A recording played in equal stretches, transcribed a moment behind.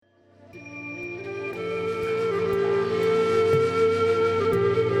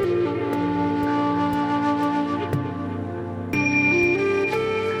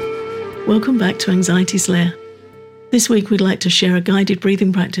Welcome back to Anxiety Slayer. This week we'd like to share a guided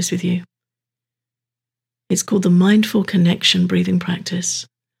breathing practice with you. It's called the Mindful Connection breathing practice,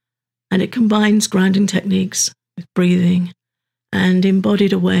 and it combines grounding techniques with breathing and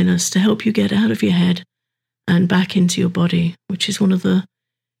embodied awareness to help you get out of your head and back into your body, which is one of the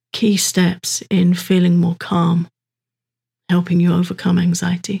key steps in feeling more calm, helping you overcome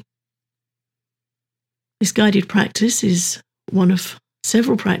anxiety. This guided practice is one of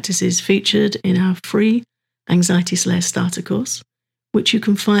several practices featured in our free Anxiety Slayer starter course, which you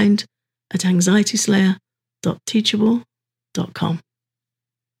can find at anxietyslayer.teachable.com.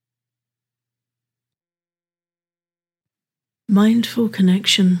 Mindful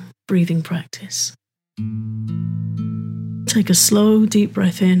Connection breathing practice. Take a slow, deep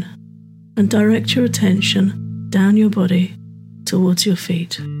breath in and direct your attention down your body towards your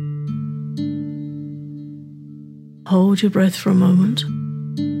feet. Hold your breath for a moment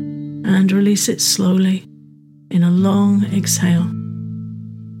and release it slowly in a long exhale.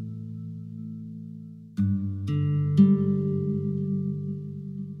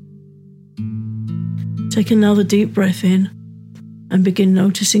 Take another deep breath in and begin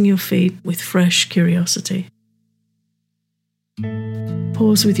noticing your feet with fresh curiosity.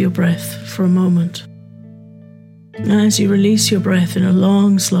 Pause with your breath for a moment. As you release your breath in a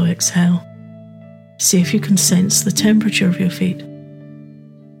long, slow exhale, see if you can sense the temperature of your feet.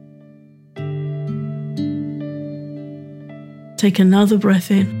 Take another breath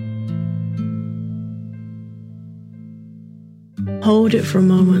in. Hold it for a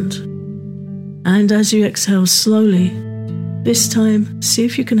moment. And as you exhale slowly, this time see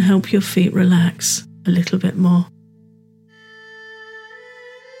if you can help your feet relax a little bit more.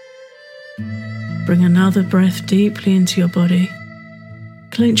 Bring another breath deeply into your body.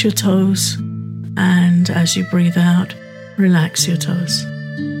 Clench your toes. And as you breathe out, relax your toes.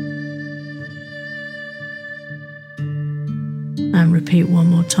 And repeat one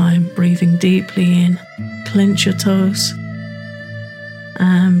more time, breathing deeply in, clench your toes,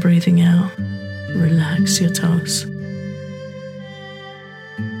 and breathing out, relax your toes.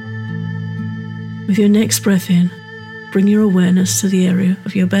 With your next breath in, bring your awareness to the area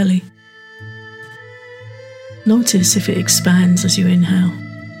of your belly. Notice if it expands as you inhale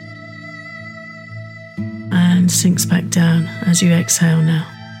and sinks back down as you exhale now.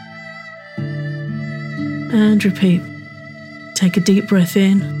 And repeat. Take a deep breath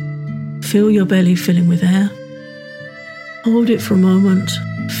in, feel your belly filling with air. Hold it for a moment,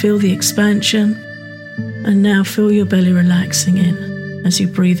 feel the expansion, and now feel your belly relaxing in as you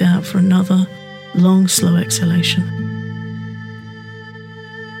breathe out for another long, slow exhalation.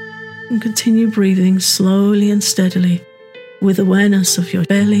 And continue breathing slowly and steadily with awareness of your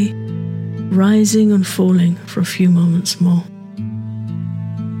belly rising and falling for a few moments more.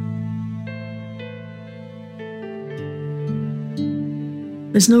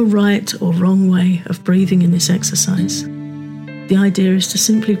 There's no right or wrong way of breathing in this exercise. The idea is to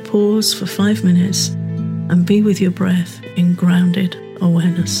simply pause for 5 minutes and be with your breath in grounded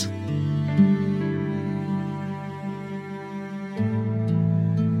awareness.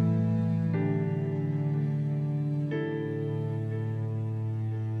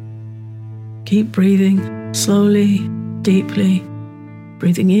 Keep breathing slowly, deeply,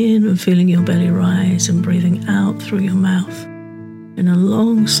 breathing in and feeling your belly rise and breathing out through your mouth in a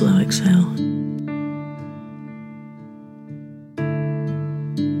long, slow exhale.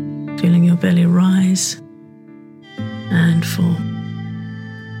 Feeling your belly rise and fall.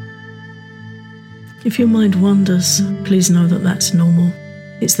 If your mind wanders, please know that that's normal.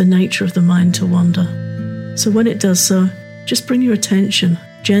 It's the nature of the mind to wander. So when it does so, just bring your attention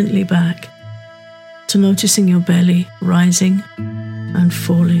gently back to noticing your belly rising and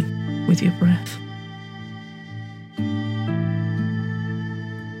falling with your breath.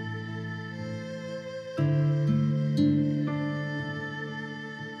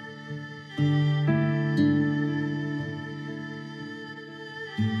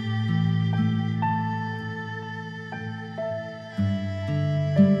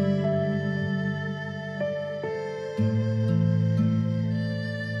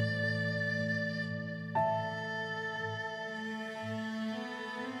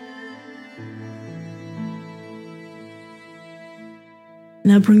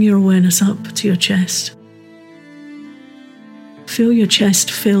 Now bring your awareness up to your chest. Feel your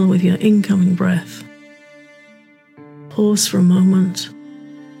chest fill with your incoming breath. Pause for a moment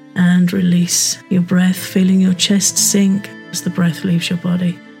and release your breath, feeling your chest sink as the breath leaves your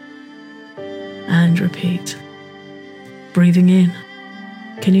body. And repeat. Breathing in.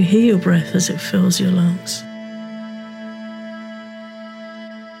 Can you hear your breath as it fills your lungs?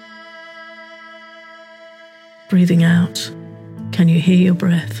 Breathing out, can you hear your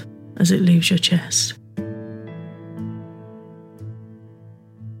breath as it leaves your chest?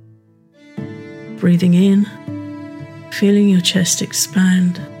 Breathing in, feeling your chest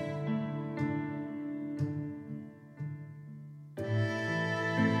expand.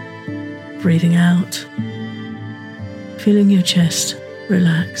 Breathing out, feeling your chest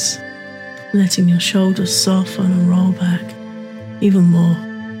relax, letting your shoulders soften and roll back even more.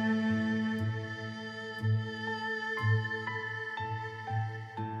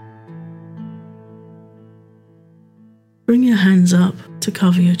 Bring your hands up to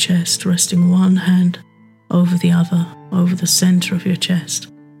cover your chest, resting one hand over the other, over the center of your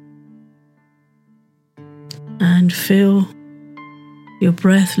chest. And feel your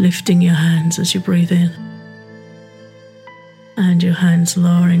breath lifting your hands as you breathe in, and your hands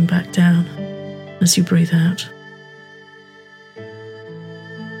lowering back down as you breathe out.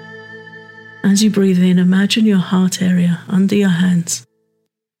 As you breathe in, imagine your heart area under your hands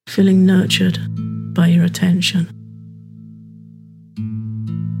feeling nurtured by your attention.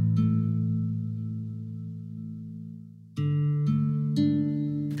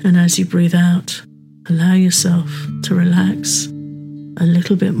 And as you breathe out, allow yourself to relax a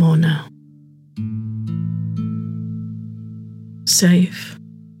little bit more now. Safe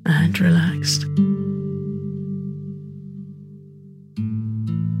and relaxed.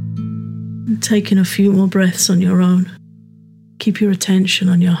 And taking a few more breaths on your own. Keep your attention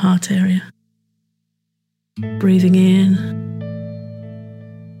on your heart area. Breathing in.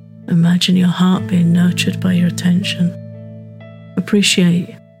 Imagine your heart being nurtured by your attention.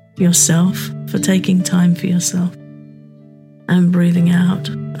 Appreciate yourself for taking time for yourself. And breathing out,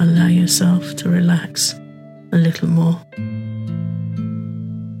 allow yourself to relax a little more.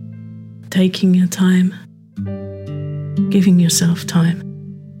 Taking your time, giving yourself time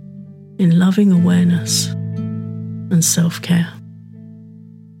in loving awareness and self-care.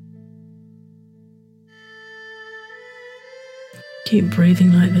 Keep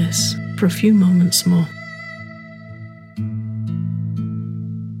breathing like this for a few moments more.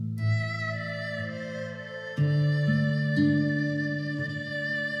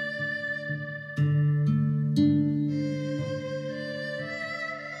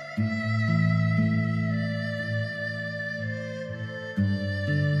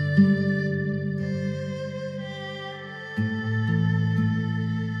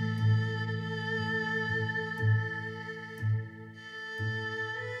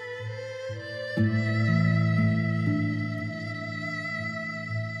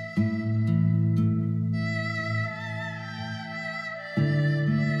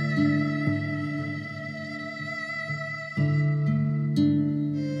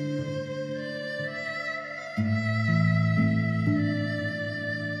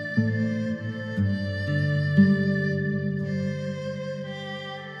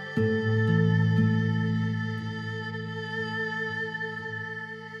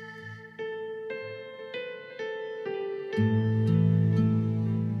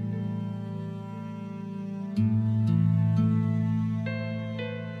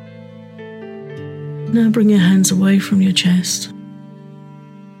 Now bring your hands away from your chest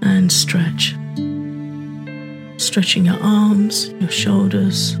and stretch. Stretching your arms, your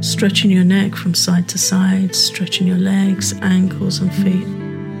shoulders, stretching your neck from side to side, stretching your legs, ankles and feet,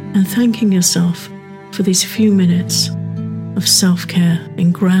 and thanking yourself for these few minutes of self-care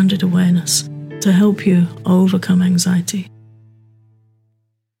in grounded awareness to help you overcome anxiety.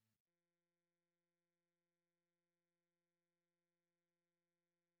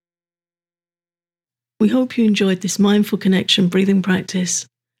 We hope you enjoyed this mindful connection breathing practice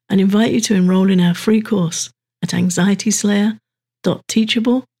and invite you to enroll in our free course at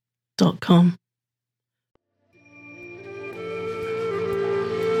anxietyslayer.teachable.com.